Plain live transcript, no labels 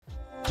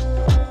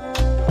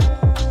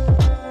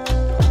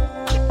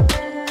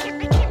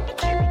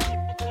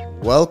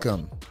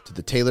Welcome to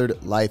the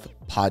Tailored Life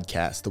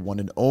Podcast, the one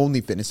and only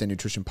fitness and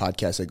nutrition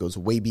podcast that goes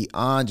way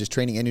beyond just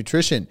training and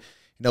nutrition.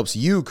 It helps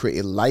you create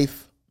a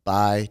life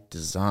by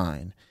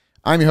design.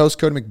 I'm your host,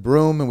 Cody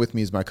McBroom, and with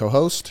me is my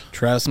co-host,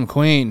 Travis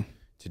McQueen.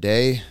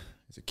 Today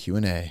is a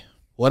Q&A.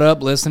 What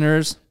up,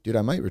 listeners? Dude,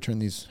 I might return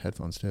these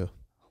headphones too.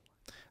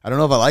 I don't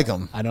know if I like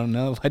them. I don't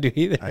know if I do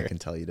either. I can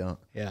tell you don't.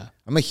 Yeah.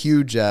 I'm a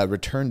huge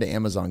return to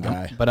Amazon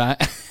guy.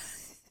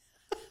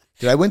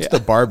 Dude, I went to the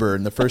barber,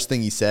 and the first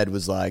thing he said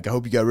was like, I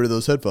hope you got rid of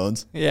those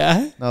headphones. Yeah.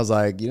 And I was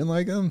like, you didn't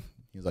like them?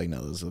 He was like,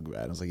 no, those look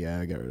bad. I was like, yeah,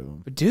 I got rid of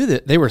them. But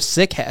dude, they were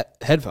sick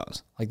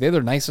headphones. Like, they're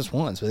the nicest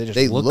ones, but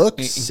They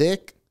look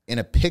sick in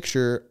a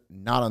picture,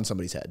 not on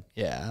somebody's head.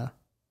 Yeah.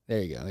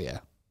 There you go. Yeah.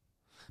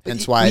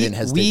 Hence why I didn't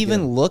hesitate. We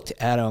even looked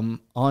at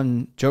them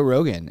on Joe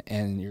Rogan,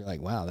 and you're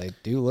like, wow, they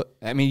do look.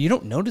 I mean, you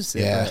don't notice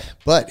it. Yeah.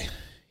 But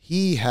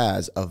he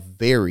has a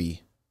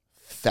very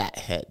fat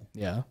head.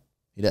 Yeah.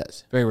 He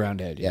does. Very round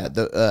head. Yeah.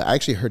 I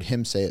actually heard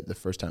him say it the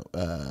first time.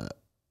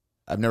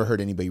 I've never heard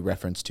anybody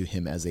reference to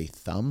him as a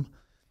thumb,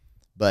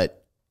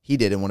 but he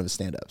did in one of his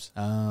stand-ups.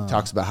 Oh. He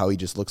talks about how he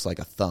just looks like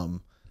a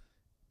thumb,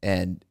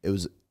 and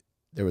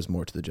there was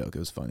more to the joke. It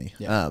was funny.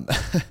 Yeah. And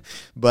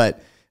then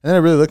I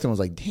really looked at him and was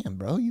like, damn,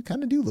 bro, you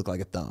kind of do look like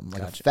a thumb,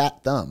 like Gotcha. a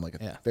fat thumb, like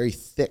a very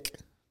thick,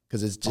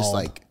 because it's just Bald.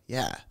 like,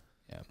 yeah.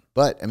 Yeah.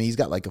 But, I mean, he's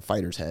got like a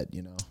fighter's head,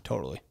 you know?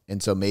 Totally.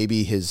 And so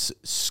maybe his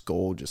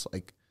skull just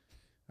like,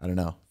 I don't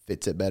know,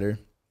 fits it better.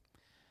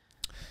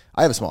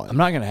 I have a small head. I'm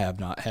not going to have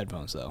not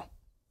headphones, though.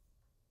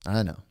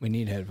 I know. We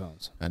need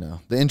headphones. I know.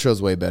 The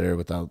intro's way better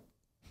with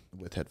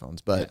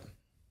headphones, but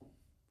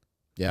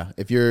yeah,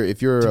 if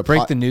you're To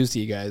break the news to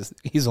you guys,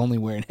 he's only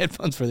wearing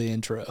headphones for the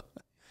intro.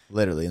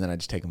 literally, and then I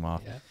just take them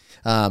off.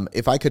 Yeah.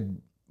 If I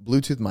could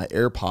Bluetooth my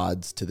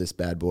AirPods to this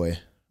bad boy,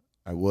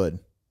 I would.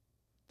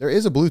 There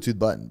is a Bluetooth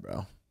button,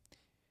 bro.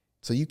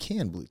 So you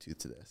can Bluetooth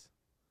to this.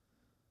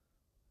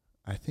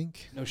 I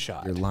think No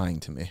shot. you're lying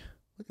to me.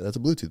 Look, that's a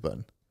Bluetooth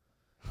button.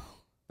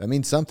 That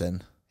means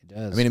something. It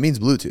does. I mean, it means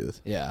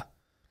Bluetooth. Yeah.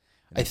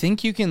 I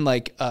think you can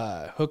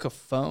hook a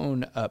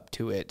phone up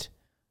to it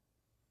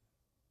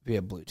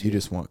via Bluetooth. You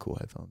just want cool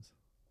headphones.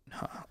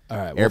 All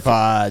right.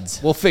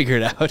 AirPods. We'll figure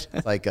it out.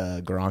 Like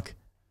Gronk.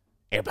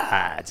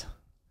 AirPods.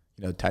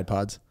 You know, Tide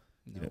Pods.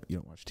 No. You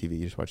don't watch TV.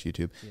 You just watch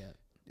YouTube.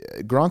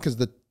 Yeah. Gronk is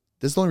this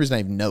is the only reason I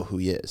even know who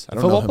he is. I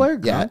don't Football know him. player?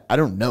 Yeah, Gronk? I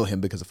don't know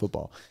him because of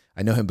football.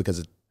 I know him because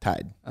of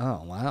Tide.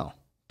 Oh, wow.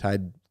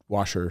 Tide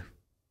washer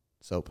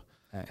soap.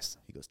 Nice.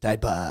 He goes,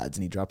 Tide Pods,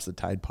 and he drops the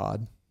Tide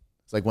Pod.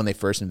 It's like when they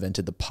first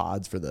invented the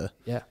pods for the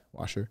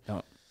washer.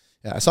 Don't.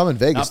 Yeah, I saw him in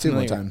Vegas Not too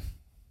one familiar. time.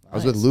 I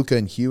was with Luca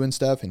and Hugh and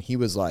stuff, and he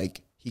was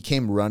like, he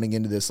came running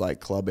into this like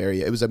club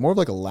area. It was more of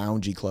like a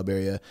loungy club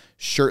area,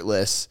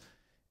 shirtless,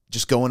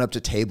 just going up to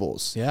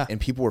tables. Yeah.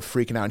 And people were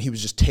freaking out, and he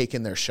was just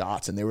taking their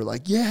shots, and they were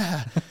like,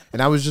 yeah.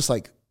 And I was just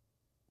like,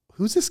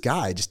 who's this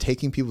guy just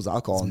taking people's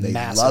alcohol? It's and they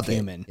massive love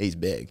human. it. He's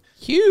big.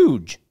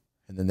 Huge.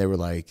 And then they were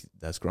like,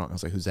 that's Gronk. I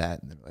was like, who's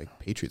that? And they were like,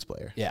 Patriots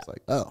player. Yeah. It's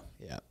like, oh,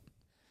 Yeah.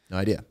 no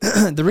idea.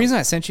 The reason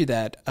I sent you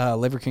that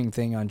Liver King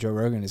thing on Joe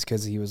Rogan is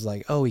because he was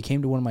like, oh, he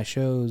came to one of my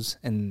shows,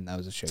 and that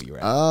was a show you were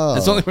at. Oh.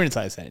 That's the only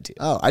reason I sent it to you.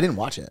 Oh, I didn't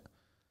watch it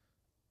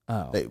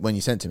Oh. when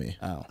you sent it to me.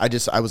 Oh.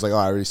 I was like, oh,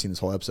 I already seen this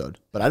whole episode.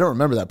 But I don't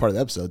remember that part of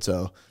the episode,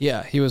 so.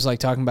 Yeah, he was like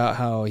talking about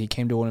how he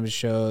came to one of his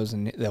shows,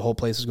 and the whole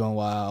place was going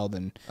wild,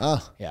 and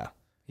Oh, yeah.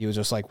 He was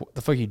just like, what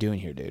the fuck are you doing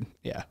here, dude?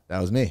 Yeah. that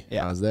was me.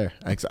 Yeah. I was there.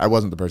 I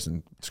wasn't the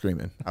person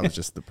screaming. I was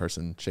just the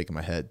person shaking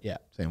my head. Yeah.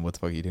 Saying, what the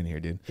fuck are you doing here,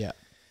 dude? Yeah.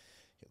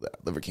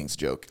 Liver King's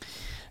joke.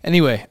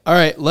 Anyway, all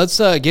right, let's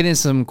get in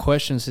some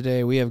questions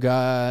today. We have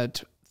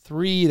got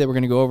 3 that we're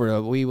going to go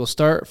over. We will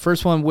start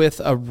first one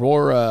with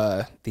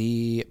Aurora,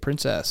 the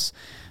princess.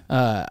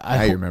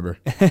 I remember.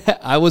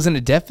 I was in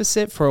a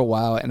deficit for a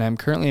while, and I'm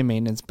currently in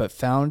maintenance, but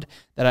found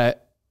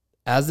that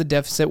as the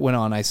deficit went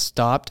on, I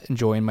stopped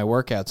enjoying my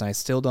workouts, and I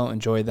still don't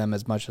enjoy them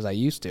as much as I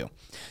used to.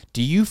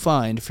 Do you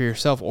find for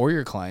yourself or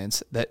your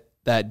clients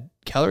that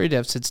calorie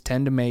deficits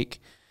tend to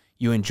make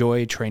you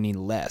enjoy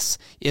training less?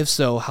 If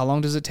so, how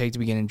long does it take to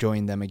begin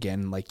enjoying them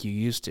again like you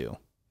used to?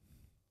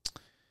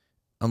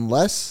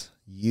 Unless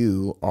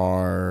you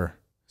are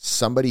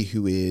somebody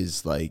who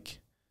is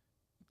like,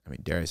 I mean,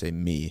 dare I say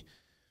me,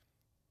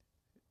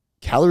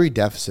 calorie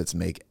deficits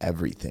make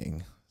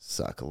everything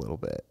suck a little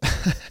bit.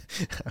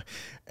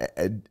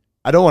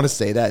 I don't want to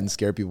say that and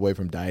scare people away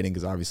from dieting,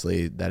 because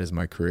obviously that is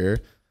my career.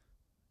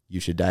 You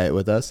should diet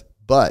with us,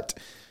 but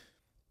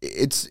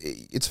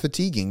it's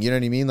fatiguing. You know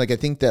what I mean? Like, I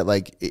think that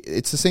like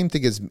it's the same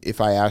thing as if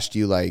I asked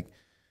you, like,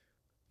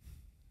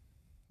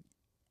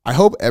 I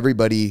hope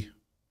everybody,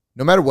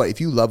 no matter what,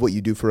 if you love what you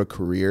do for a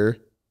career,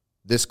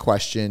 this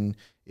question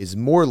is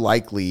more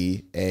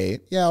likely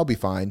yeah, I'll be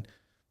fine.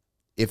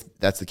 If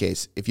that's the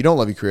case. If you don't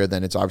love your career,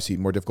 then it's obviously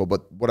more difficult.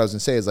 But what I was going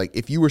to say is, like,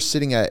 if you were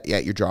sitting at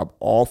your job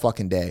all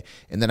fucking day,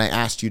 and then I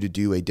asked you to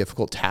do a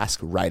difficult task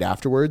right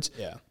afterwards,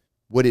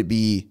 would it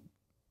be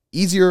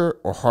easier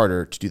or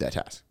harder to do that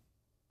task?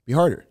 It'd be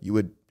harder.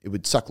 It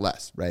would suck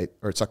less, right?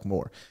 Or it'd suck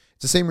more.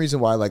 It's the same reason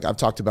why, like, I've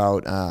talked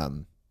about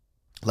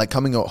like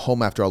coming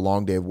home after a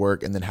long day of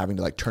work and then having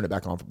to like turn it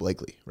back on for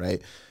Blakely,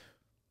 right?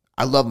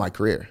 I love my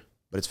career,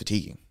 but it's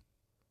fatiguing.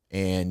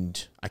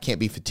 And I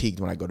can't be fatigued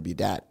when I go to be a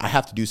dad. I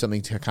have to do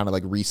something to kind of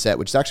like reset,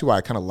 which is actually why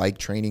I kind of like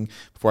training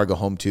before I go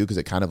home too, because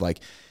it kind of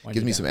like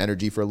gives me some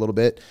energy for a little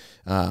bit,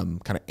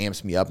 kind of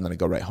amps me up, and then I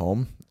go right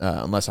home.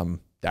 Unless I'm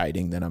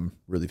dieting, then I'm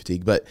really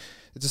fatigued. But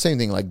it's the same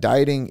thing. Like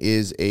dieting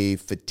is a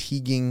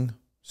fatiguing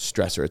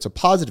stressor. It's a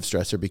positive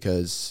stressor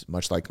because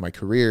much like my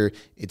career,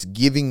 it's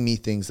giving me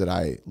things that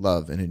I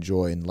love and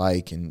enjoy and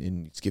like,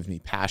 and it's giving me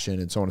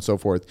passion and so on and so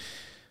forth.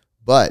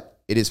 But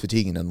it is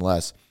fatiguing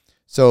nonetheless.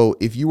 So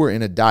if you were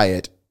in a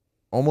diet,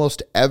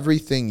 almost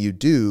everything you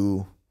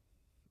do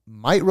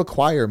might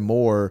require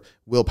more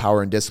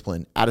willpower and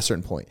discipline at a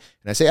certain point.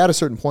 And I say at a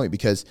certain point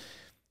because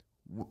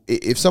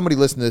if somebody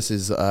listening to this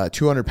is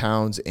 200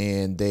 pounds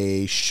and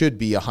they should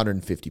be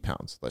 150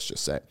 pounds, let's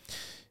just say.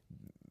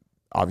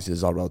 Obviously, this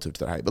is all relative to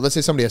their height. But let's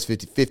say somebody has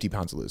 50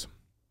 pounds to lose.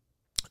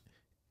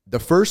 The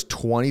first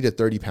 20 to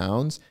 30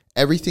 pounds,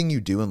 everything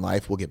you do in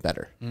life will get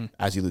better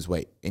as you lose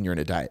weight and you're in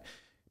a diet.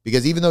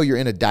 Because even though you're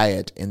in a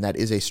diet and that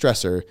is a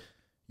stressor,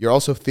 you're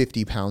also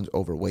 50 pounds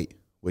overweight,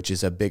 which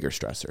is a bigger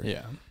stressor.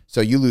 Yeah.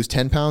 So you lose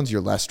 10 pounds, you're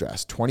less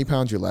stressed. 20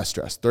 pounds, you're less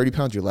stressed. 30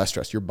 pounds, you're less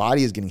stressed. Your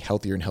body is getting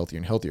healthier and healthier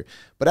and healthier.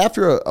 But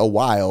after a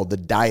while, the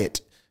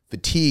diet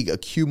fatigue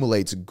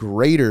accumulates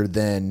greater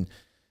than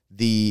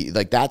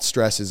that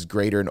stress is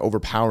greater and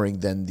overpowering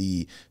than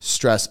the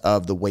stress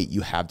of the weight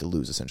you have to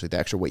lose, essentially, the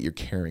extra weight you're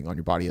carrying on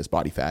your body as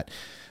body fat.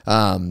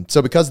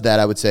 So because of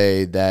that, I would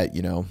say that,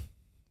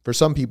 for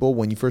some people,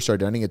 when you first start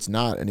dieting, it's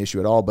not an issue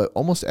at all, but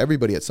almost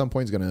everybody at some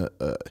point is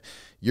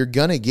you're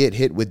going to get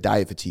hit with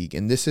diet fatigue.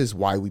 And this is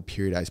why we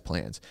periodize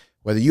plans.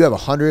 Whether you have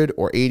 100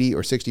 or 80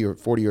 or 60 or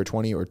 40 or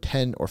 20 or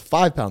 10 or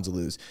 5 pounds to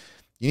lose,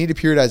 you need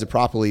to periodize it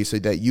properly so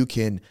that you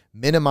can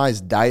minimize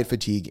diet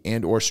fatigue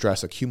and or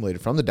stress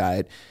accumulated from the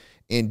diet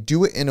and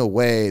do it in a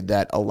way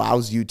that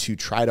allows you to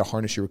try to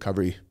harness your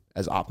recovery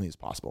as optimally as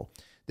possible.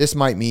 This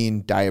might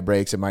mean diet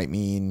breaks. It might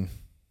mean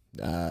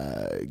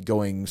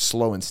going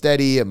slow and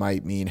steady. It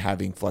might mean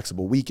having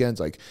flexible weekends,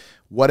 like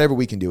whatever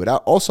we can do. It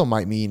also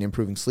might mean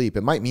improving sleep.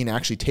 It might mean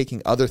actually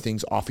taking other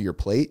things off of your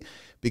plate,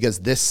 because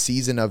this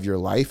season of your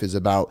life is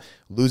about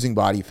losing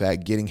body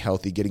fat, getting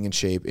healthy, getting in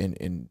shape,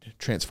 and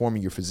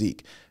transforming your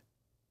physique.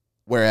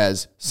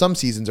 Whereas some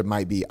seasons it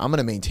might be, I'm going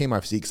to maintain my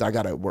physique because I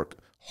got to work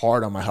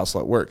hard on my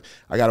hustle at work.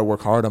 I got to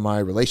work hard on my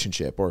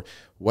relationship or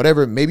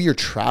whatever. Maybe you're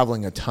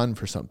traveling a ton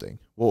for something.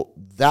 Well,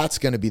 that's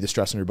going to be the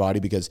stress on your body,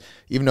 because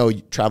even though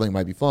traveling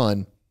might be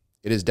fun,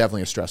 it is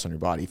definitely a stress on your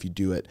body if you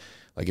do it.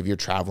 Like if you're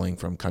traveling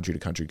from country to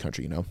country,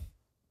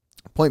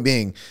 Point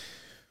being,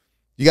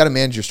 you got to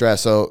manage your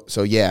stress.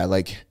 So yeah,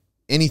 like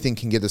anything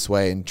can get this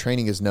way, and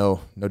training is no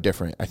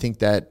different. I think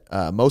that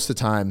most of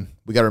the time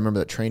we got to remember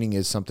that training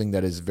is something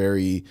that is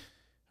very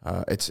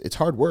it's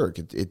hard work.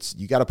 It's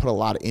you got to put a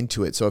lot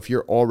into it. So if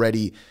you're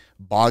already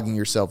bogging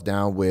yourself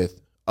down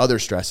with other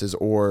stresses,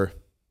 or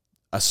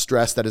a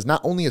stress that is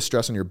not only a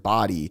stress on your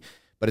body,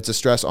 but it's a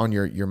stress on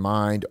your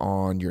mind,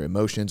 on your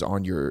emotions,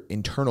 on your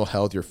internal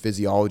health, your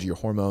physiology, your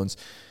hormones.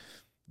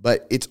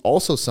 But it's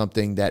also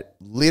something that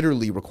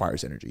literally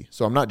requires energy.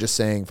 So I'm not just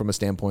saying from a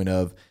standpoint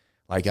of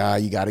like,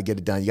 you got to get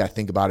it done. You got to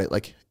think about it.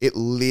 Like it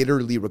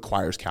literally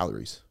requires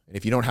calories. And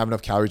if you don't have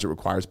enough calories, it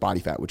requires body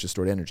fat, which is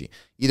stored energy.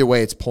 Either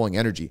way, it's pulling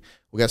energy.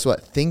 Well, guess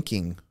what?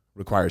 Thinking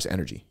requires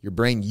energy. Your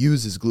brain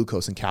uses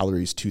glucose and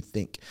calories to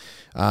think.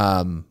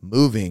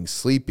 Moving,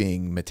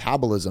 sleeping,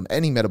 metabolism,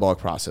 any metabolic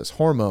process,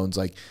 hormones,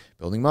 like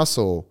building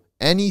muscle,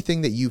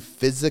 anything that you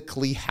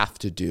physically have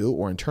to do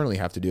or internally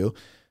have to do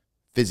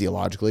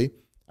physiologically,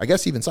 I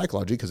guess even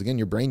psychologically, because again,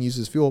 your brain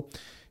uses fuel.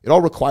 It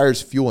all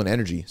requires fuel and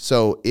energy.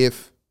 So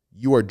if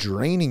you are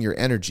draining your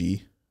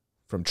energy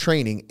from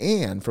training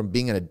and from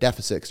being in a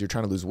deficit because you're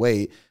trying to lose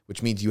weight,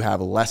 which means you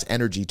have less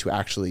energy to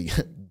actually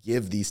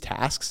give these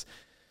tasks,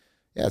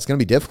 yeah, it's going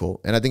to be difficult.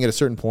 And I think at a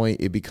certain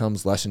point, it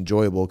becomes less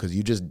enjoyable because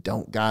you just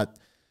don't got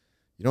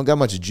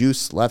much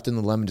juice left in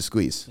the lemon to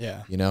squeeze.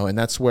 Yeah. And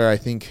that's where I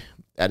think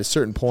at a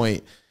certain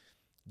point,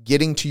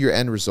 getting to your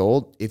end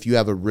result, if you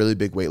have a really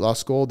big weight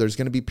loss goal, there's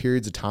going to be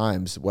periods of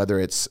times, whether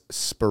it's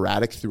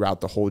sporadic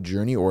throughout the whole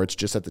journey or it's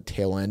just at the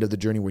tail end of the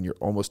journey when you're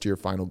almost to your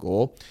final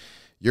goal,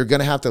 you're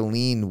going to have to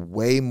lean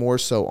way more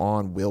so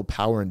on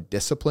willpower and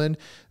discipline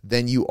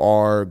than you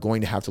are going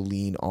to have to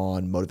lean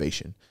on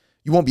motivation.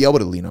 You won't be able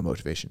to lean on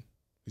motivation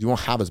because you won't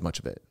have as much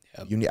of it.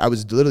 Yep. I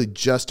was literally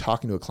just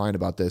talking to a client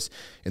about this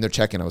in their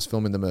check-in. I was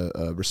filming them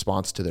a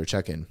response to their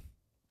check-in.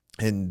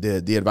 And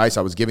the advice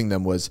I was giving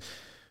them was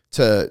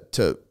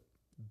to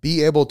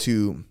be able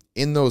to,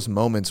 in those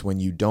moments when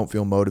you don't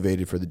feel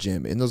motivated for the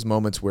gym, in those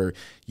moments where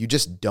you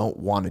just don't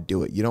want to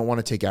do it, you don't want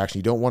to take action,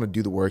 you don't want to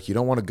do the work, you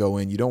don't want to go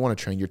in, you don't want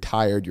to train, you're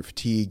tired, you're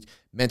fatigued,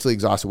 mentally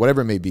exhausted,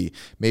 whatever it may be.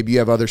 Maybe you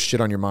have other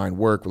shit on your mind,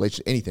 work,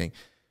 relationship, anything.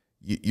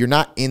 You're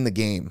not in the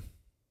game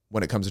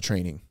when it comes to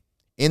training.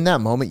 In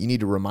that moment, you need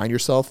to remind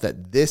yourself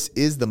that this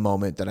is the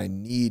moment that I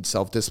need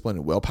self-discipline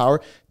and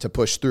willpower to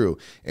push through.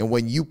 And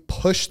when you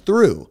push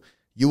through,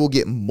 you will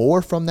get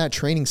more from that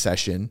training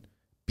session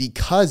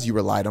because you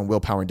relied on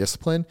willpower and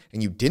discipline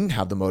and you didn't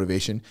have the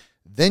motivation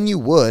than you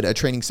would a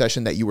training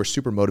session that you were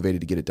super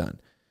motivated to get it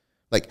done.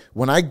 Like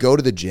when I go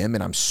to the gym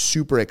and I'm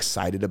super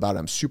excited about it,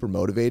 I'm super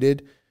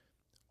motivated,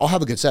 I'll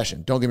have a good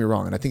session. Don't get me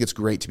wrong. And I think it's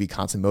great to be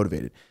constantly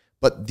motivated.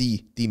 But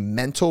the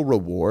mental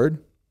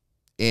reward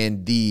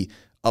and the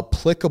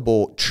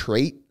applicable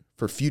trait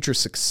for future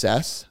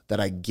success that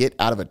I get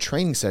out of a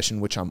training session,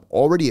 which I'm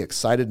already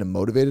excited and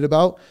motivated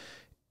about,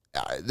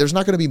 there's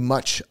not going to be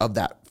much of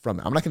that from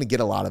it. I'm not going to get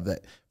a lot of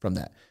it from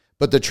that.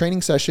 But the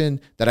training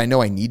session that I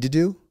know I need to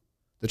do,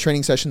 the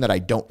training session that I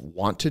don't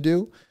want to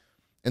do,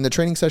 and the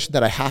training session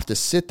that I have to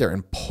sit there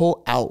and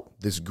pull out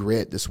this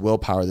grit, this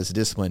willpower, this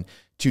discipline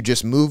to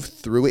just move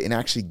through it and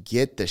actually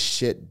get the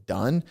shit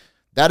done,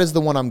 that is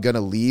the one I'm going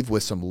to leave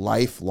with some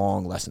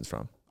lifelong lessons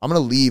from. I'm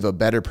going to leave a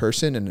better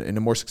person and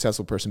a more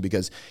successful person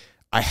because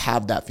I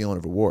have that feeling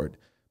of reward.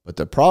 But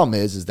the problem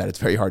is that it's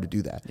very hard to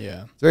do that.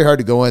 Yeah. It's very hard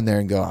to go in there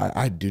and go,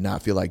 I do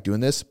not feel like doing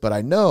this, but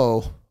I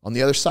know on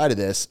the other side of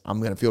this, I'm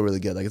going to feel really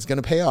good. Like it's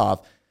going to pay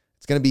off.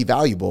 It's going to be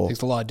valuable. It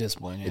takes a lot of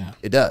discipline. Yeah.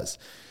 It does.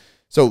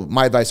 So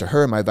my advice to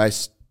her, my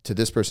advice to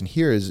this person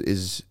here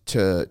is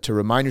to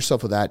remind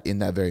yourself of that in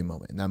that very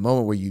moment. In that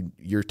moment where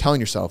you're telling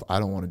yourself, I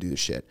don't want to do this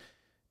shit.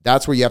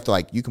 That's where you have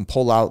to you can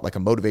pull out like a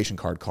motivation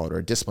card, call it, or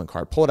a discipline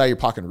card, pull it out of your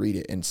pocket and read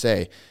it and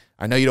say,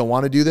 I know you don't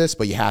want to do this,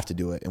 but you have to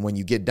do it. And when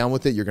you get done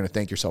with it, you're going to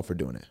thank yourself for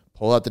doing it.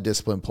 Pull out the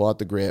discipline, pull out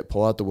the grit,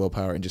 pull out the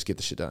willpower, and just get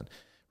the shit done.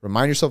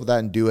 Remind yourself of that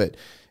and do it.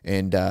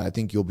 And I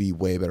think you'll be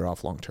way better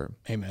off long-term.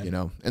 Amen.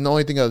 And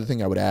the other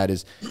thing I would add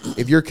is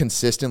if you're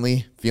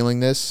consistently feeling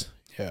this,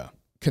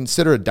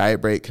 consider a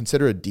diet break,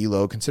 consider a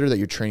deload, consider that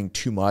you're training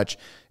too much.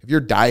 If you're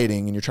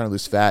dieting and you're trying to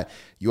lose fat,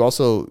 you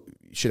also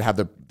should have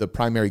the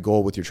primary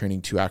goal with your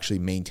training to actually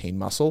maintain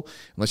muscle,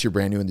 unless you're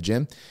brand new in the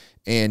gym.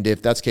 And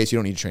if that's the case, you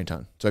don't need to train a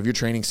ton. So if you're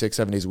training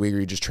 6-7 days a week or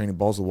you're just training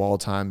balls to the wall all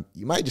the time,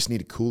 you might just need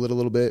to cool it a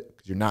little bit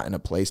because you're not in a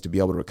place to be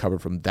able to recover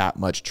from that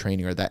much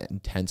training or that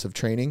intensive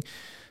training.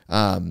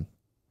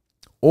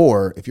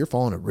 Or if you're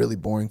following a really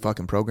boring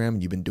fucking program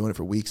and you've been doing it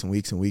for weeks and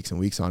weeks and weeks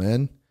and weeks on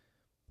end,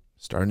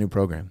 start a new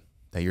program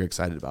that you're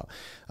excited about.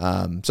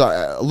 So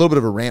a little bit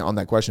of a rant on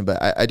that question,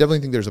 but I definitely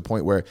think there's a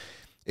point where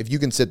if you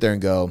can sit there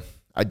and go,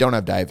 I don't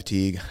have diet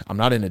fatigue, I'm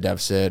not in a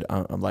deficit,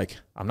 I'm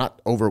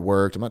not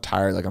overworked, I'm not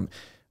tired,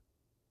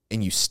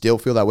 and you still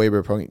feel that way about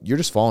a program, you're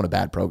just following a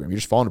bad program. You're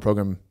just following a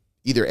program,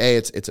 either A,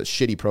 it's a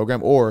shitty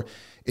program, or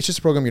it's just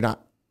a program you're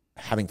not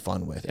having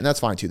fun with. And that's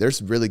fine too.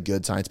 There's really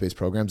good science-based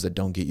programs that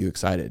don't get you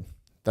excited.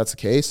 If that's the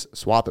case,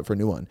 swap it for a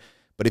new one.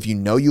 But if you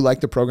know you like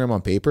the program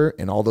on paper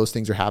and all those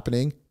things are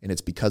happening and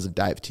it's because of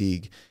diet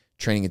fatigue,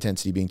 training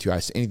intensity being too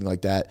high, anything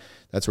like that,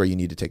 that's where you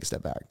need to take a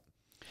step back.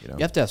 You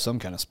have to have some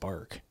kind of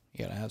spark.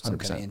 You got to have some 100%.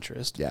 kind of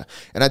interest. Yeah.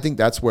 And I think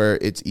that's where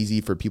it's easy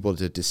for people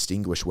to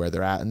distinguish where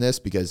they're at in this,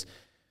 because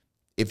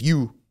if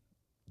you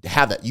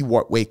have that, you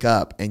wake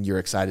up and you're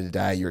excited to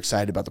diet, you're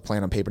excited about the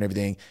plan on paper and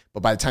everything,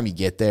 but by the time you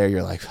get there,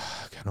 you're like,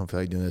 fuck, I don't feel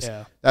like doing this.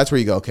 Yeah. That's where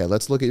you go, okay,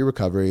 let's look at your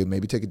recovery,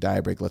 maybe take a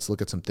diet break, let's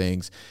look at some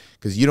things,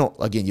 because you don't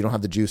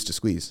have the juice to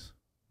squeeze.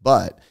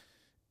 But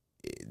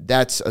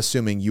that's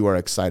assuming you are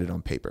excited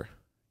on paper.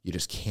 You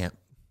just can't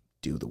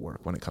do the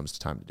work when it comes to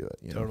time to do it.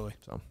 Totally.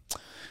 So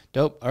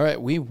dope. All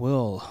right, we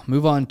will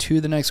move on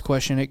to the next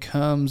question. It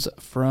comes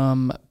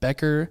from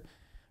Becca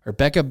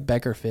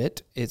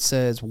Beckerfit. It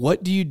says,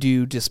 what do you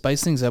do to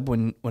spice things up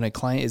when a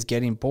client is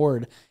getting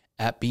bored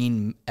at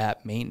being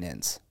at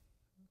maintenance?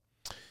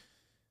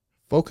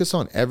 Focus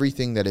on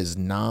everything that is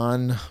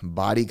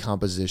non-body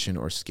composition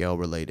or scale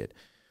related.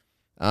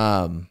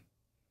 So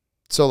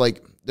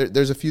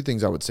there's a few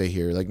things I would say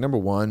here. Number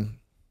one,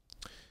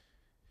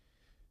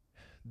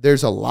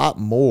 there's a lot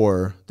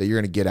more that you're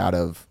going to get out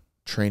of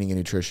training and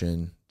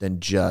nutrition than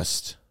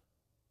just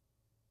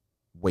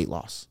weight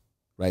loss,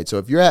 right? So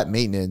if you're at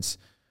maintenance,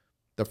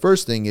 the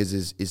first thing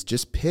is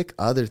just pick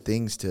other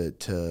things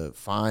to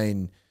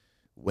find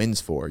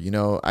wins for.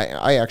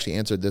 I actually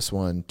answered this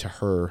one to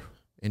her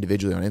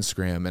individually on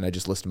Instagram, and I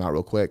just listed them out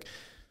real quick.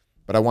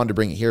 But I wanted to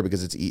bring it here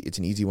because it's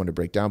an easy one to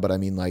break down. But I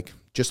mean,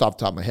 just off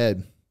the top of my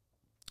head,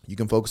 you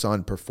can focus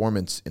on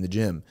performance in the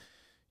gym.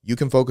 You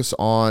can focus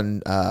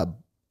on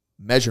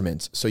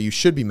measurements. So you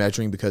should be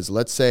measuring, because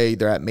let's say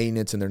they're at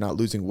maintenance and they're not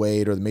losing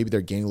weight, or maybe they're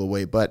gaining a little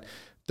weight, but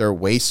their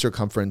waist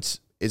circumference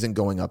isn't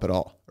going up at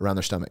all around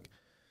their stomach.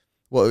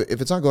 Well,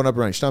 if it's not going up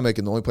around your stomach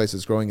and the only place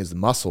it's growing is the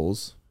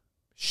muscles,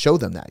 show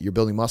them that you're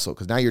building muscle,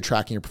 because now you're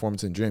tracking your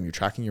performance in the gym. You're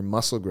tracking your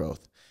muscle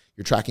growth.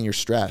 You're tracking your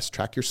stress,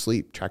 track your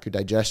sleep, track your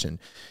digestion,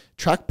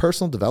 track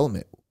personal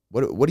development.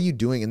 What are you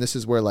doing? And this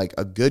is where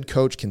a good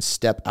coach can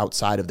step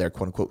outside of their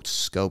quote unquote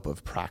scope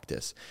of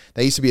practice.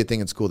 That used to be a thing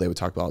in school they would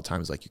talk about all the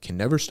time, is you can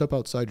never step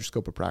outside your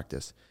scope of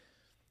practice.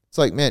 It's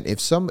man,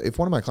 if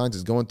one of my clients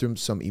is going through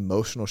some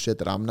emotional shit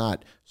that I'm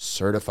not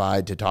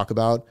certified to talk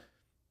about,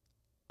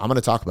 I'm going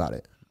to talk about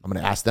it. I'm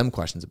going to ask them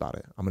questions about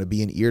it. I'm going to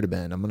be an ear to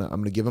bend. I'm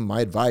going to give them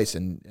my advice,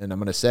 and I'm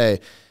going to say,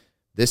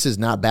 this is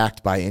not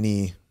backed by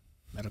any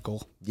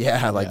medical.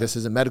 Yeah, this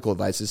isn't medical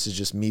advice. This is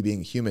just me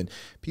being human.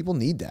 People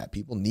need that.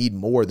 People need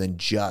more than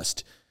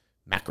just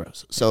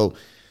macros. So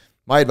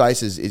my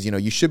advice is,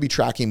 you should be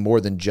tracking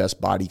more than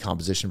just body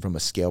composition from a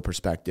scale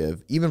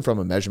perspective, even from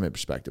a measurement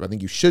perspective. I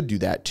think you should do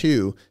that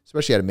too,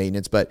 especially out of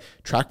maintenance, but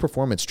track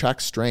performance, track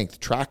strength,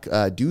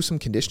 do some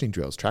conditioning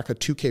drills, track a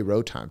 2K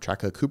row time,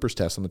 track a Cooper's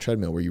test on the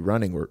treadmill where you're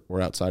running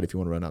or outside if you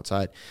want to run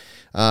outside.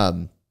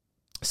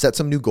 Set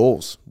some new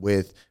goals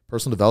with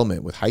personal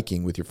development, with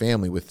hiking, with your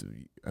family,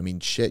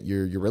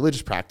 your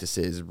religious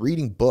practices,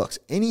 reading books,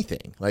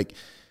 anything. Like,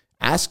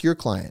 ask your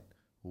client,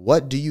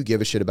 what do you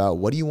give a shit about?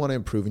 What do you want to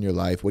improve in your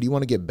life? What do you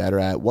want to get better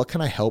at? What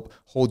can I help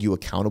hold you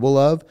accountable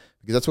of?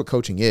 Because that's what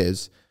coaching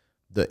is.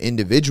 The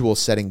individual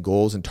setting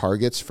goals and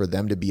targets for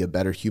them to be a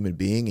better human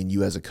being, and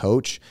you as a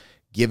coach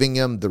giving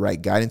them the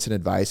right guidance and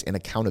advice and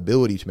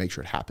accountability to make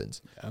sure it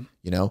happens.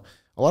 Yeah.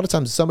 A lot of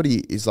times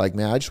somebody is like,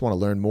 man, I just want to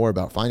learn more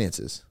about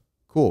finances.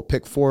 Cool.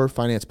 Pick 4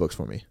 finance books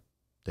for me.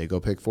 They go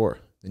pick 4.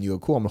 Then you go,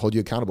 cool, I'm gonna hold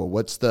you accountable.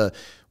 What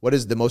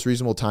is the most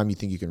reasonable time you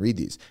think you can read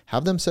these?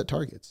 Have them set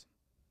targets.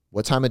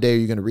 What time of day are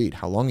you going to read?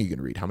 How long are you going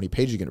to read? How many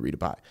pages are you going to read it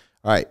by?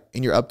 All right,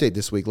 in your update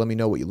this week, let me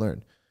know what you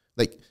learned.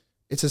 Like,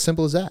 it's as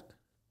simple as that.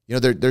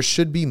 There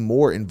should be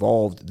more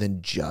involved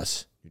than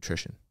just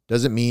nutrition.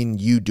 Doesn't mean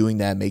you doing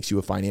that makes you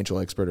a financial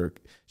expert, or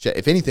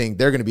if anything,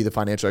 they're going to be the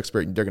financial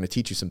expert and they're going to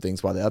teach you some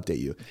things while they update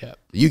you. Yeah.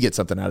 You get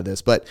something out of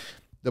this. But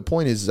the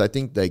point is I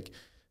think like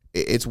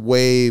it's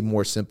way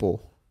more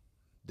simple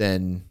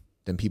than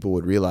people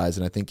would realize.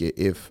 And I think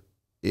if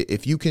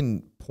you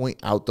can point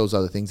out those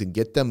other things and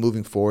get them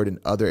moving forward in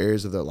other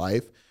areas of their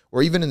life,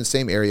 or even in the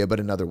same area, but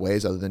in other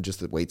ways other than just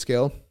the weight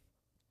scale,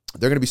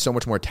 they're going to be so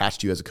much more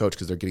attached to you as a coach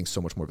because they're getting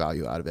so much more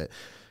value out of it.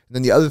 And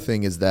then the other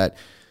thing is that,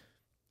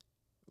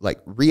 like,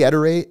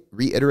 reiterate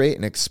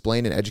and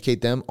explain and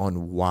educate them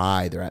on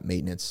why they're at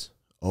maintenance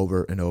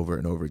over and over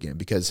and over again,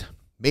 because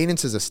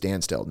maintenance is a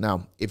standstill.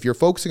 Now, if you're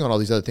focusing on all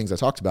these other things I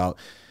talked about,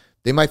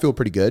 they might feel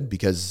pretty good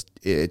because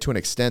to an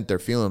extent they're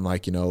feeling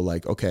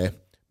like, okay,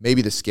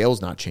 maybe the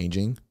scale's not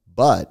changing,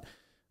 but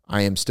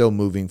I am still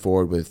moving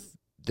forward with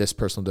this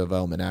personal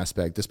development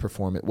aspect, this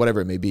performance,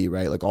 whatever it may be,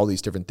 right? Like all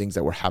these different things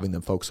that we're having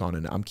them focus on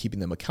and I'm keeping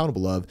them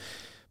accountable of.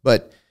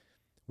 But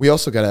we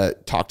also got to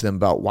talk to them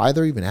about why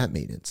they're even at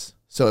maintenance.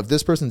 So if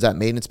this person's at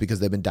maintenance because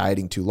they've been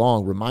dieting too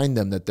long, remind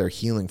them that they're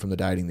healing from the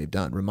dieting they've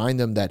done. Remind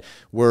them that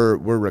we're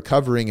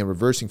recovering and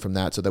reversing from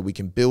that so that we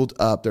can build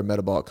up their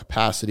metabolic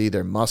capacity,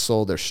 their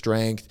muscle, their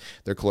strength,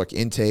 their caloric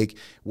intake.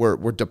 We're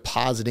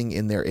depositing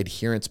in their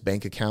adherence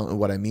bank account. And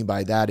what I mean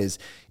by that is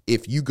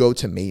if you go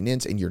to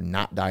maintenance and you're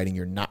not dieting,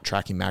 you're not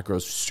tracking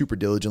macros super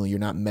diligently, you're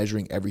not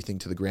measuring everything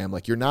to the gram,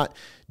 like you're not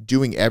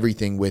doing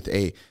everything with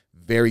a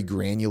very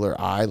granular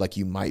eye like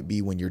you might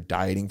be when you're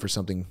dieting for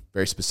something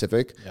very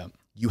specific. Yeah.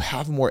 You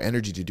have more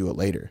energy to do it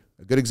later.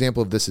 A good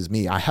example of this is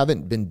me. I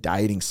haven't been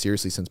dieting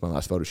seriously since my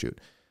last photo shoot.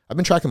 I've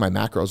been tracking my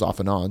macros off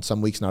and on. Some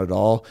weeks not at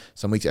all.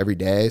 Some weeks every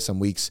day. Some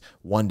weeks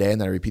one day,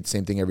 and then I repeat the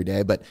same thing every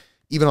day. But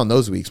even on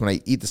those weeks, when I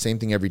eat the same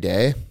thing every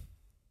day,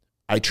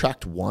 I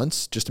tracked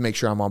once just to make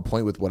sure I'm on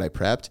point with what I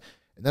prepped.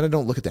 And then I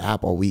don't look at the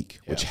app all week,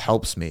 which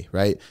helps me,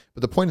 right?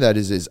 But the point of that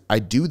is I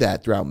do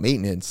that throughout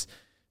maintenance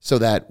so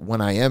that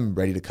when I am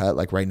ready to cut,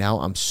 like right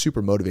now, I'm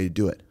super motivated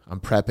to do it. I'm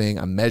prepping,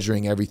 I'm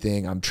measuring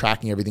everything, I'm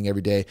tracking everything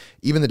every day.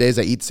 Even the days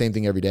I eat the same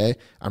thing every day,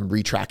 I'm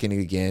retracking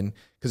it again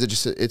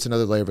because it's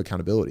another layer of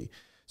accountability.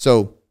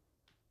 So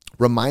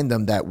remind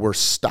them that we're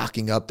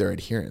stocking up their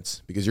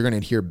adherence because you're going to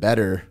adhere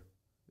better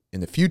in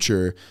the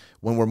future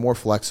when we're more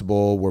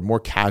flexible, we're more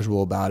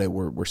casual about it,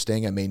 we're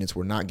staying at maintenance,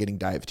 we're not getting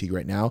diet fatigue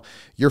right now.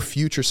 Your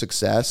future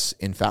success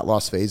in fat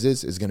loss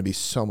phases is going to be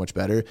so much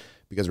better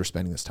because we're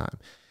spending this time.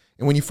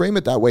 And when you frame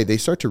it that way, they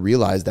start to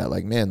realize that,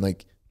 like, man,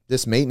 like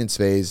this maintenance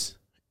phase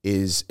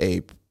is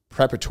a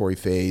preparatory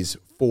phase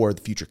for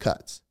the future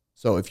cuts.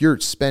 So if you're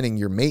spending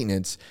your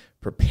maintenance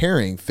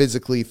preparing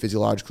physically,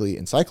 physiologically,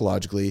 and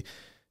psychologically,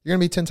 you're going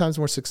to be 10 times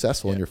more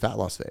successful in your fat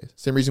loss phase.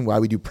 Same reason why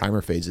we do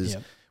primer phases,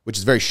 which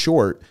is very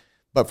short.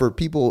 But for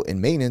people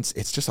in maintenance,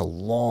 it's just a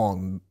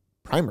long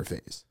primer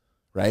phase,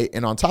 right?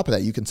 And on top of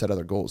that, you can set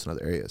other goals in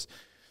other areas.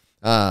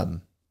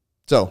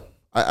 So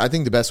I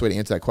think the best way to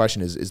answer that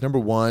question is number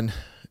one,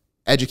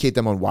 educate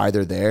them on why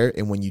they're there.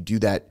 And when you do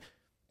that,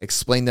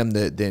 explain them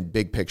the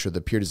big picture, the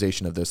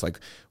periodization of this. Like,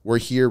 we're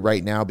here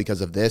right now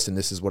because of this, and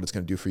this is what it's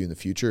going to do for you in the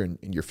future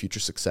and your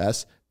future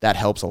success. That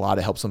helps a lot.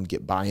 It helps them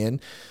get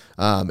buy-in.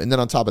 And then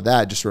on top of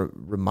that, just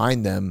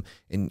remind them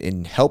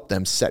and help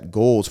them set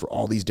goals for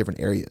all these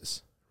different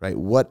areas, right?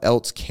 What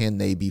else can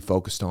they be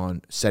focused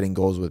on setting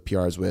goals with,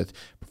 PRs with,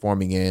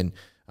 performing in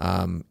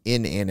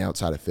and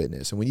outside of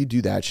fitness? And when you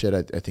do that shit,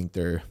 I think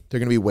they're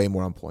going to be way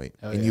more on point.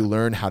 You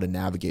learn how to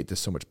navigate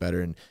this so much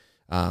better. And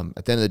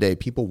at the end of the day,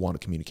 people want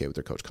to communicate with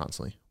their coach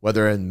constantly,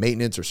 whether in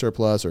maintenance or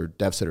surplus or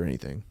deficit or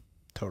anything.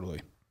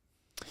 Totally.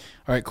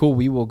 All right, cool.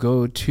 We will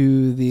go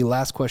to the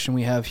last question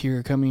we have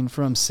here coming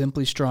from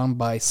Simply Strong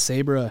by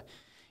Sabra.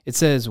 It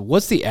says,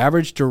 what's the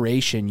average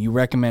duration you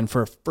recommend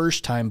for a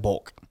first-time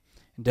bulk?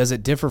 Does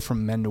it differ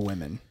from men to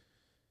women?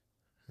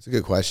 That's a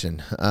good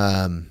question.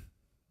 I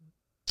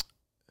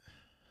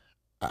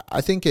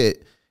think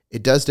it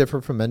does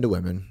differ from men to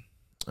women.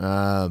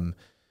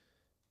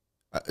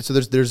 So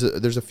there's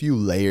a few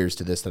layers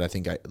to this that I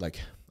think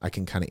I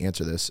can kind of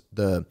answer this.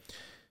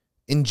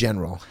 In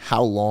general,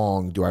 how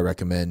long do I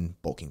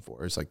recommend bulking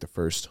for is like the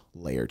first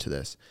layer to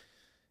this.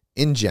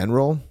 In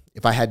general,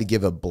 if I had to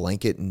give a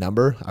blanket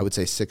number, I would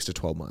say 6 to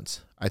 12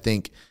 months. I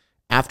think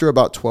after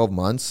about 12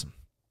 months,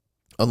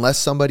 unless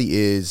somebody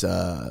is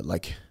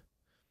like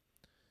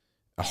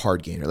a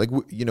hard gainer, like,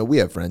 we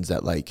have friends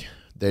that like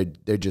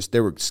they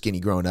were skinny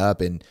growing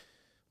up, and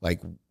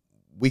like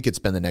we could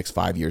spend the next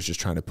 5 years just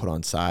trying to put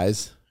on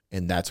size,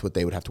 and that's what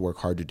they would have to work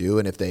hard to do.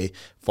 And if they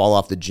fall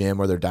off the gym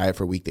or their diet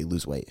for a week, they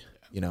lose weight.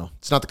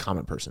 It's not the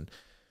common person.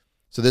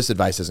 So this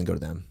advice doesn't go to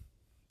them.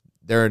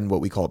 They're in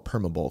what we call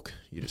perma bulk.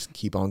 You just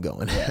keep on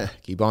going,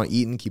 keep on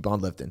eating, keep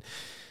on lifting.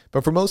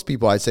 But for most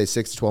people, I'd say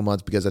 6 to 12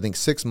 months, because I think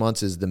 6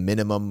 months is the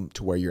minimum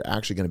to where you're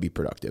actually going to be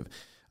productive.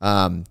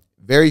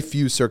 Very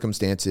few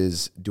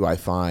circumstances do I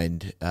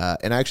find,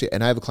 and I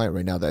have a client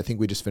right now that I think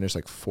we just finished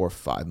like 4 or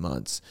 5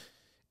 months,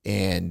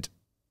 and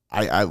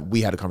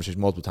we had a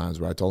conversation multiple times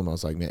where I told him, I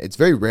was like, man, it's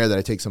very rare that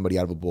I take somebody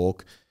out of a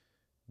bulk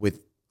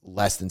with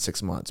less than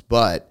 6 months,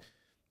 but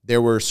there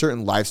were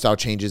certain lifestyle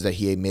changes that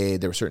he had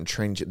made. There were certain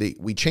training.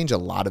 We changed a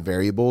lot of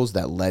variables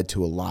that led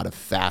to a lot of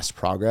fast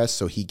progress.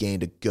 So he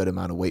gained a good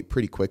amount of weight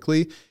pretty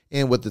quickly.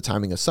 And with the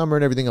timing of summer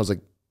and everything, I was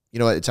like, you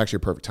know what? It's actually a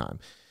perfect time.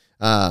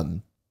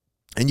 And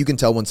you can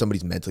tell when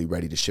somebody's mentally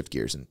ready to shift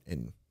gears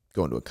and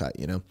go into a cut,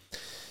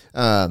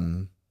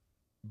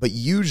 But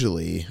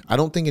usually, I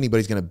don't think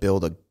anybody's going to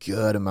build a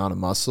good amount of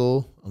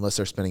muscle unless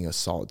they're spending a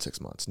solid 6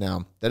 months.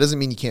 Now, that doesn't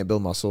mean you can't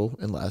build muscle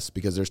unless,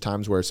 because there's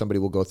times where somebody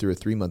will go through a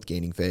 3-month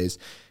gaining phase,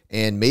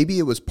 and maybe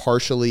it was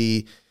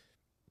partially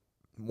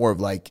more of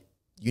like,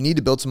 you need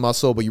to build some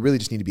muscle, but you really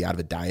just need to be out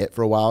of a diet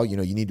for a while.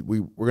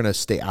 We're going to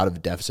stay out of a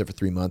deficit for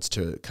 3 months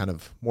to kind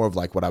of more of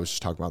like what I was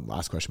just talking about in the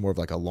last question, more of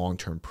like a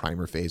long-term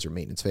primer phase or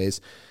maintenance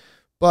phase.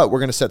 But we're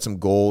going to set some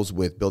goals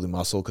with building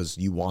muscle, because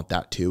you want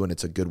that too. And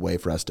it's a good way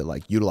for us to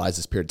like utilize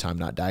this period of time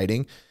not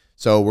dieting.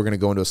 So we're going to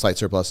go into a slight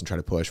surplus and try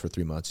to push for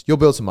 3 months. You'll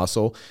build some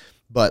muscle,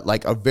 but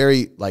like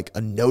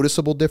a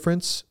noticeable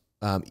difference.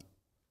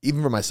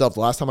 Even for myself,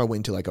 the last time I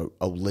went into like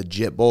a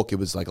legit bulk, it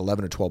was like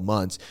 11 or 12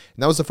 months.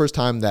 And that was the first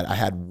time that I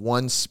had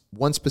one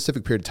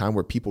specific period of time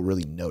where people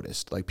really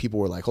noticed. Like people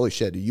were like, holy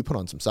shit, dude, you put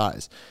on some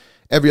size.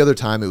 Every other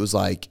time it was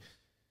like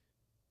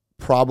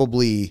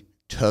probably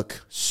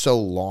took so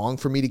long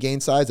for me to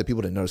gain size that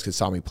people didn't notice, because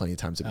saw me plenty of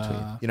times in between.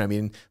 You know what I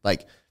mean?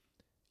 Like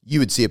you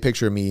would see a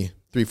picture of me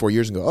 3-4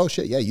 years and go, oh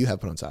shit, yeah, you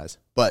have put on size.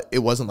 But it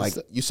wasn't like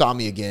you saw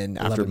me again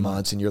after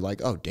months and you're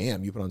like, oh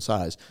damn, you put on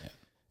size. Yeah.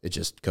 It's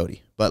just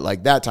Cody. But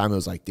like that time it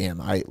was like,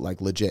 damn, I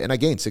like legit, and I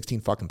gained 16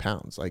 fucking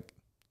pounds. Like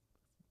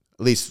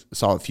at least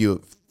saw a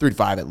few, 3 to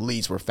 5 at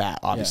least were fat,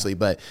 obviously. Yeah.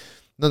 But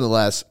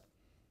nonetheless,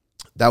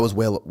 that was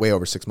way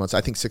over 6 months.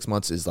 I think 6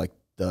 months is like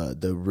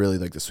the really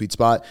like the sweet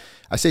spot.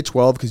 I say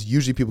 12 because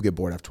usually people get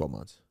bored after 12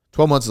 months.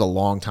 12 months is a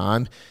long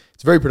time.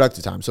 It's a very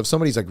productive time. So if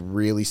somebody's like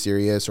really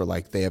serious, or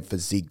like they have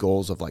physique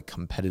goals of like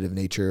competitive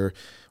nature,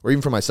 or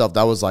even for myself,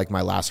 that was like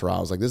my last hurrah. I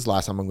was like, this is the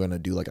last time I'm going to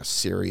do like a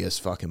serious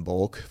fucking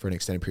bulk for an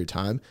extended period of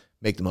time,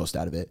 make the most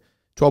out of it.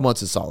 12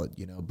 months is solid,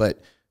 but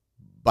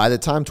by the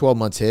time 12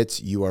 months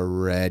hits, you are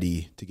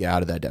ready to get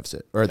out of that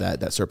deficit or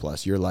that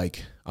surplus. You're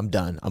like, I'm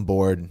done. I'm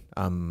bored.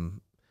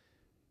 I'm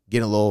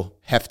getting a little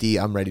hefty.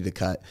 I'm ready to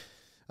cut.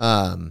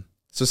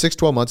 So 6 to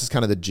 12 months is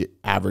kind of the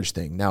average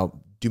thing.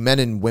 Now, do men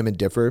and women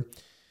differ?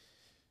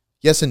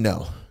 Yes and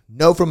no.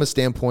 No, from a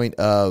standpoint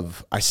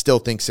of, I still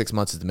think 6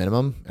 months is the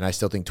minimum, and I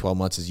still think 12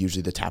 months is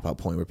usually the tap out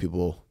point where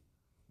people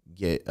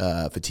get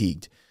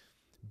fatigued.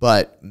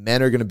 But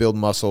men are going to build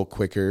muscle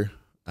quicker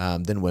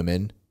than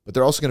women, but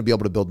they're also going to be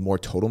able to build more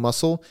total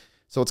muscle.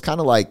 So it's kind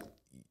of like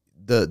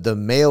the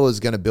male is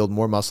going to build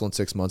more muscle in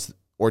 6 months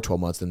or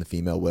 12 months than the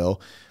female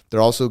will. They're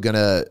also going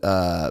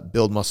to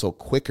build muscle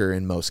quicker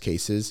in most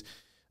cases,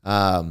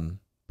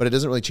 but it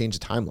doesn't really change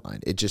the timeline.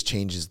 It just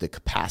changes the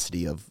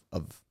capacity of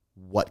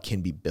what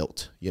can be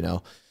built,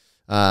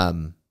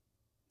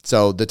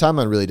 So the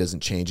timeline really doesn't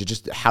change. It's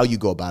just how you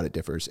go about it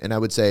differs. And I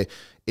would say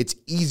it's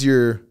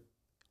easier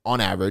on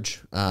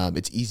average.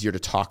 It's easier to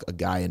talk a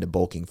guy into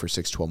bulking for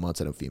 6, 12 months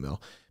than a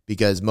female,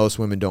 because most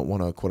women don't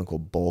want to quote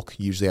unquote bulk.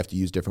 You usually have to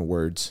use different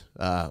words.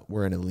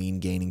 We're in a lean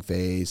gaining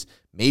phase,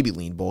 maybe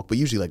lean bulk, but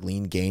usually like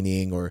lean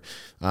gaining, or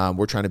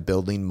we're trying to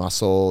build lean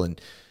muscle. And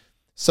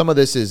some of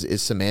this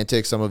is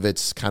semantic. Some of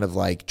it's kind of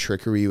like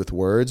trickery with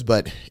words,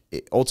 but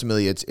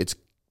ultimately it's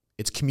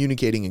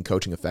communicating and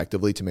coaching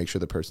effectively to make sure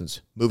the person's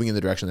moving in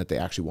the direction that they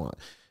actually want.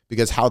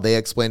 Because how they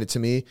explain it to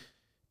me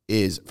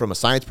is, from a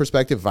science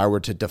perspective, if I were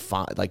to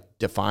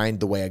define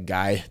the way a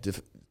guy,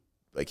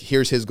 like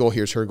here's his goal,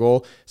 here's her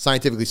goal,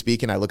 scientifically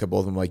speaking, I look at both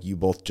of them like, you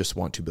both just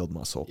want to build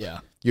muscle. Yeah.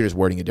 You're just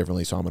wording it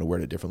differently, so I'm going to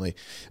word it differently.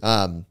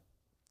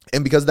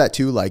 And because of that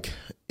too, like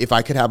if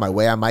I could have my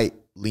way, I might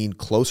lean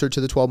closer to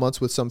the 12 months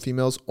with some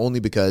females, only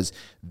because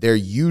they're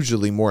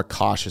usually more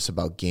cautious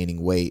about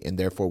gaining weight, and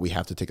therefore we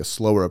have to take a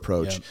slower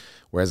approach. Yep.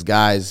 Whereas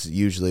guys,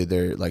 usually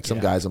they're like, some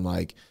guys I'm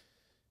like,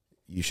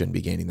 you shouldn't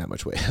be gaining that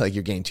much weight. Like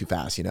you're gaining too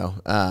fast,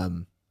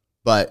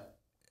 But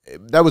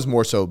that was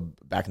more so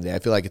back in the day. I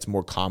feel like it's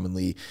more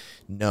commonly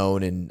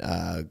known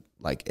and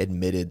like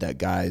admitted that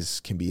guys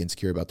can be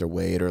insecure about their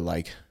weight or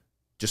like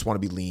just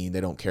want to be lean.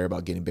 They don't care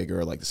about getting bigger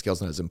or like the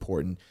scale's not as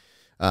important.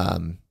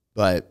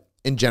 But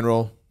in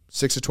general,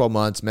 6 to 12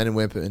 months, men and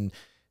women,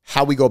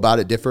 how we go about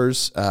it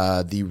differs.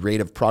 The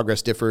rate of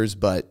progress differs,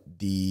 but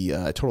the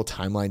total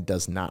timeline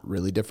does not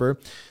really differ.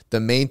 The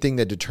main thing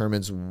that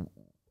determines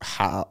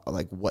how,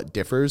 like what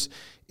differs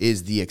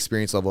is the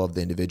experience level of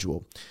the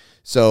individual.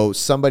 So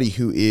somebody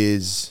who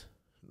is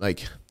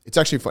like,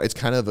 it's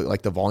kind of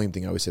like the volume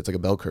thing I always say. It's like a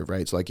bell curve,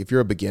 right? So like if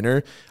you're a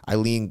beginner, I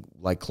lean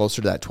like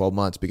closer to that 12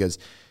 months because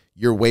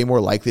you're way more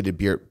likely to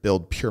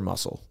build pure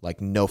muscle, like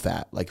no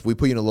fat. Like if we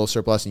put you in a little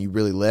surplus and you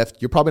really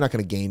lift, you're probably not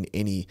going to gain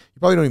any. You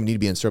probably don't even need to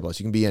be in surplus.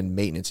 You can be in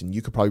maintenance and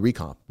you could probably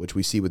recomp, which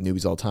we see with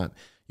newbies all the time.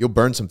 You'll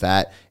burn some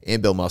fat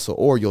and build muscle,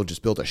 or you'll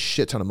just build a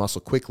shit ton of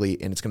muscle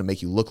quickly and it's going to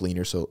make you look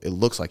leaner so it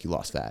looks like you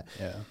lost fat.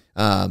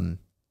 Yeah.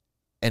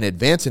 An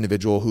advanced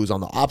individual who's on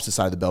the opposite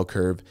side of the bell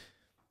curve,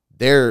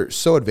 they're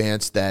so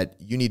advanced that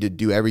you need to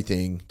do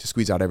everything to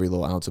squeeze out every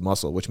little ounce of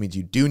muscle, which means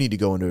you do need to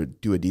go into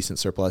do a decent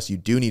surplus. You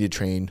do need to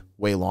train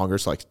way longer,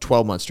 so like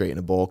 12 months straight in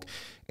a bulk,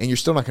 and you're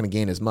still not going to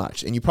gain as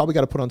much. And you probably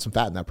got to put on some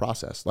fat in that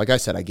process. Like I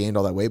said, I gained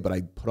all that weight, but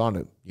I put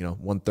on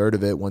 1/3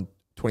 of it,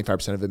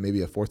 25% of it, maybe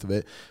 1/4 of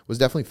it was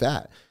definitely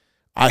fat.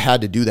 I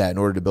had to do that in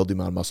order to build the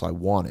amount of muscle I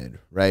wanted,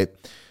 right?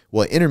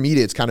 Well,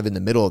 intermediate's kind of in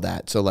the middle of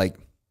that. So like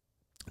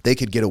they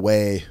could get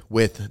away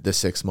with the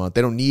 6 month.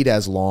 They don't need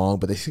as long,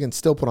 but they can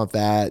still put on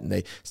fat and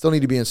they still need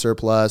to be in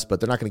surplus, but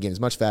they're not going to gain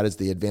as much fat as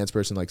the advanced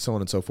person, like so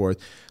on and so forth.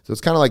 So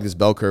it's kind of like this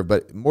bell curve,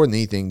 but more than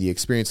anything, the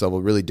experience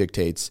level really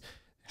dictates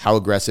how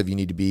aggressive you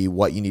need to be,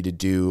 what you need to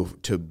do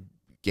to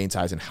gain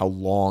size, and how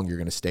long you're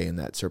going to stay in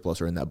that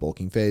surplus or in that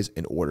bulking phase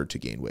in order to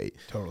gain weight.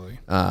 Totally.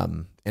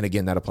 And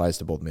again, that applies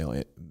to both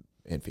male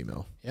and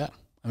female. Yeah.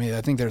 I mean,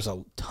 I think there's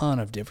a ton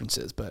of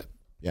differences, but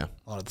yeah,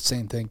 a lot of the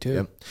same thing too.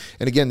 Yep.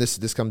 And again,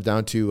 this comes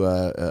down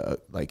to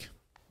like,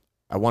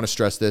 I want to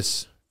stress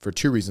this for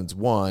two reasons.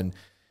 One,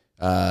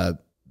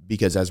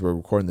 because as we're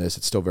recording this,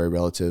 it's still very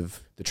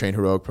relative. The Train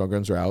Heroic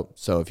programs are out.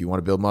 So if you want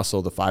to build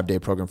muscle, the 5-day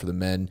program for the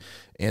men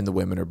and the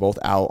women are both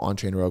out on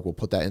Train Heroic. We'll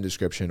put that in the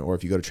description. Or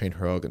if you go to Train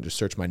Heroic and just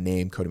search my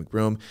name, Cody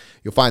McBroom,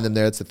 you'll find them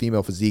there. It's the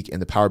female physique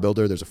and the power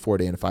builder. There's a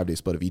 4-day and a 5-day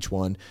split of each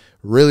one.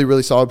 Really,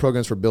 really solid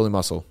programs for building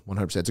muscle,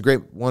 100%. It's a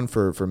great one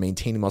for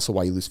maintaining muscle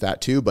while you lose fat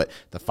too. But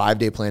the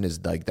 5-day plan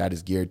is like, that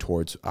is geared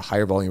towards a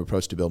higher volume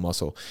approach to build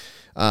muscle.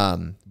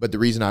 But the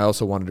reason I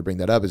also wanted to bring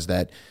that up is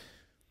that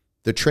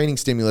the training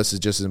stimulus is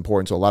just as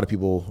important. So a lot of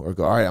people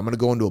go, all right, I'm going to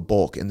go into a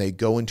bulk, and they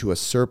go into a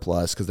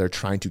surplus because they're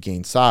trying to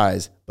gain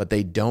size, but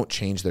they don't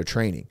change their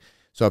training.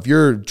 So if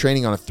you're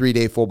training on a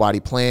 3-day full body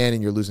plan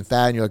and you're losing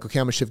fat and you're like, okay,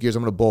 I'm going to shift gears,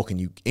 I'm going to bulk, and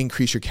you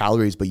increase your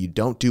calories, but you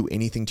don't do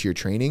anything to your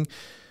training,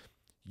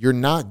 you're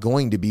not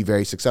going to be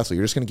very successful.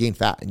 You're just going to gain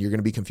fat and you're going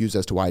to be confused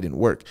as to why it didn't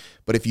work.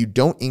 But if you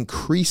don't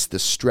increase the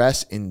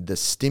stress and the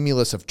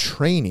stimulus of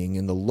training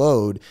and the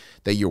load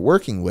that you're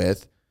working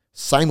with,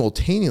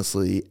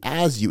 simultaneously,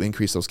 as you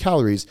increase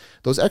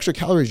those extra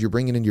calories you're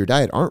bringing into your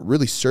diet aren't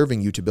really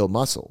serving you to build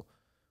muscle.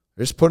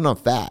 They're just putting on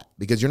fat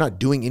because you're not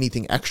doing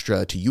anything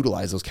extra to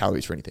utilize those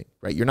calories for anything,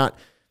 right? You're not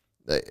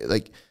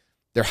like,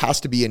 there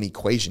has to be an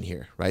equation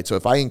here, right? So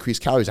if I increase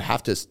calories, I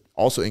have to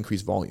also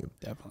increase volume.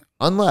 Definitely.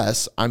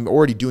 Unless I'm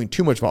already doing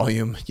too much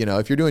volume.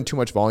 If you're doing too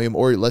much volume,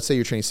 or let's say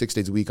you're training 6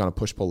 days a week on a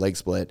push-pull leg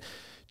split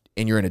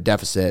and you're in a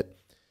deficit,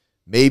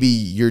 maybe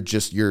you're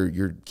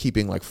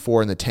keeping like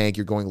 4 in the tank.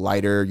 You're going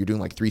lighter. You're doing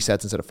like 3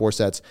 sets instead of 4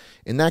 sets.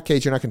 In that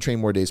case, you're not going to train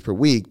more days per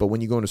week. But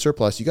when you go into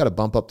surplus, you got to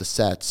bump up the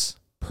sets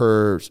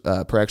per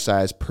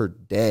exercise per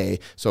day.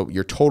 So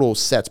your total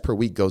sets per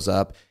week goes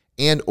up,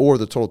 and or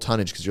the total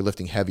tonnage because you're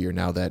lifting heavier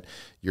now that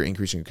you're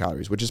increasing your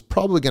calories, which is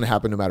probably going to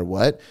happen no matter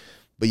what.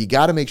 But you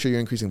got to make sure you're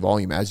increasing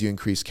volume as you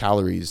increase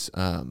calories.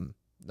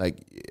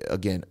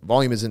 Again,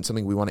 volume isn't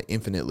something we want to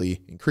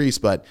infinitely increase,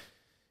 but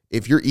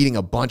if you're eating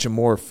a bunch of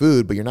more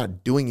food, but you're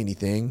not doing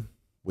anything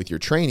with your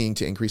training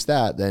to increase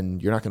that, then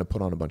you're not going to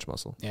put on a bunch of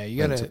muscle. Yeah, you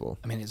got to,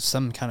 it's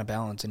some kind of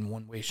balance in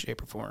one way,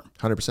 shape, or form.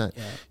 100%.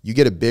 Yeah. You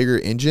get a bigger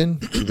engine,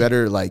 you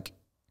better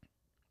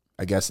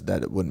I guess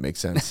that it wouldn't make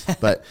sense.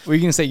 But were you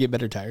going to say get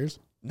better tires?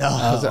 No,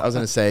 I was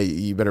going to say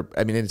you better,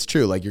 it's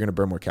true. Like you're going to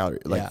burn more calories,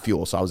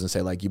 fuel. So I was going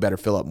to say you better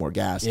fill up more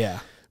gas. Yeah.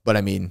 But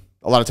a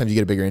lot of times you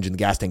get a bigger engine, the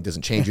gas tank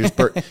doesn't change. You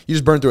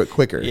just burn through it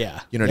quicker.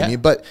 Yeah. You know what I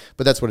mean? But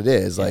that's what it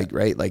is.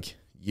 Right?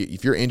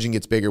 If your engine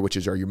gets bigger, which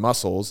are your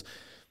muscles,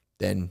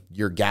 then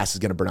your gas is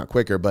going to burn out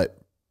quicker. But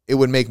it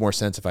would make more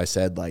sense if I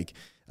said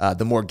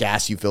the more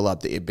gas you fill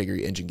up, the bigger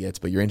your engine gets.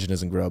 But your engine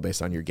doesn't grow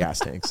based on your gas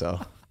tank.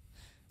 So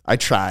I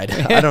tried.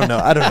 I don't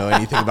know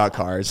anything about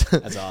cars.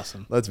 That's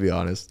awesome. Let's be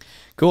honest.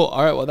 Cool.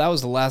 All right. Well, that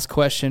was the last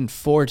question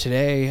for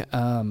today.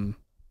 Want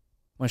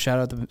to shout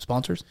out the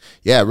sponsors?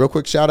 Yeah, real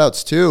quick shout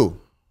outs to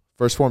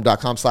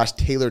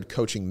firstform.com/tailored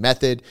coaching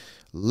method.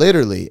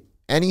 Literally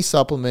any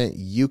supplement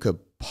you could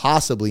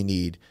possibly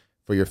need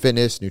for your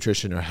fitness,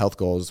 nutrition, or health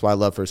goals. That's why I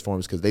love First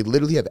Forms, because they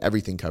literally have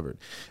everything covered,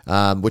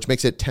 which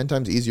makes it 10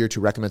 times easier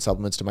to recommend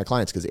supplements to my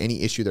clients, because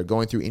any issue they're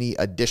going through, any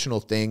additional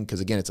thing,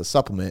 because again, it's a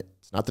supplement,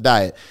 it's not the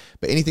diet,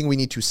 but anything we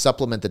need to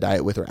supplement the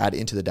diet with or add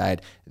into the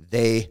diet,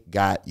 they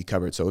got you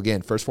covered. So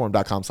again,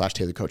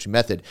 firstform.com/Taylor Coaching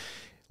Method.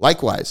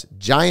 Likewise,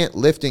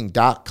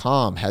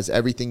 giantlifting.com has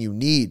everything you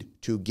need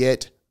to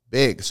get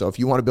big. So if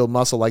you want to build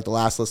muscle like the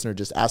last listener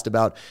just asked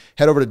about,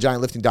 head over to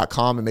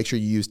giantlifting.com and make sure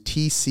you use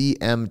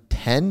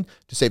TCM10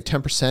 to save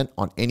 10%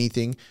 on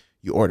anything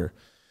you order.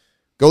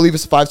 Go leave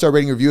us a 5-star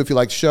rating review if you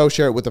like the show.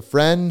 Share it with a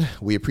friend.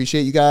 We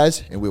appreciate you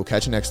guys, and we will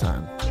catch you next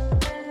time.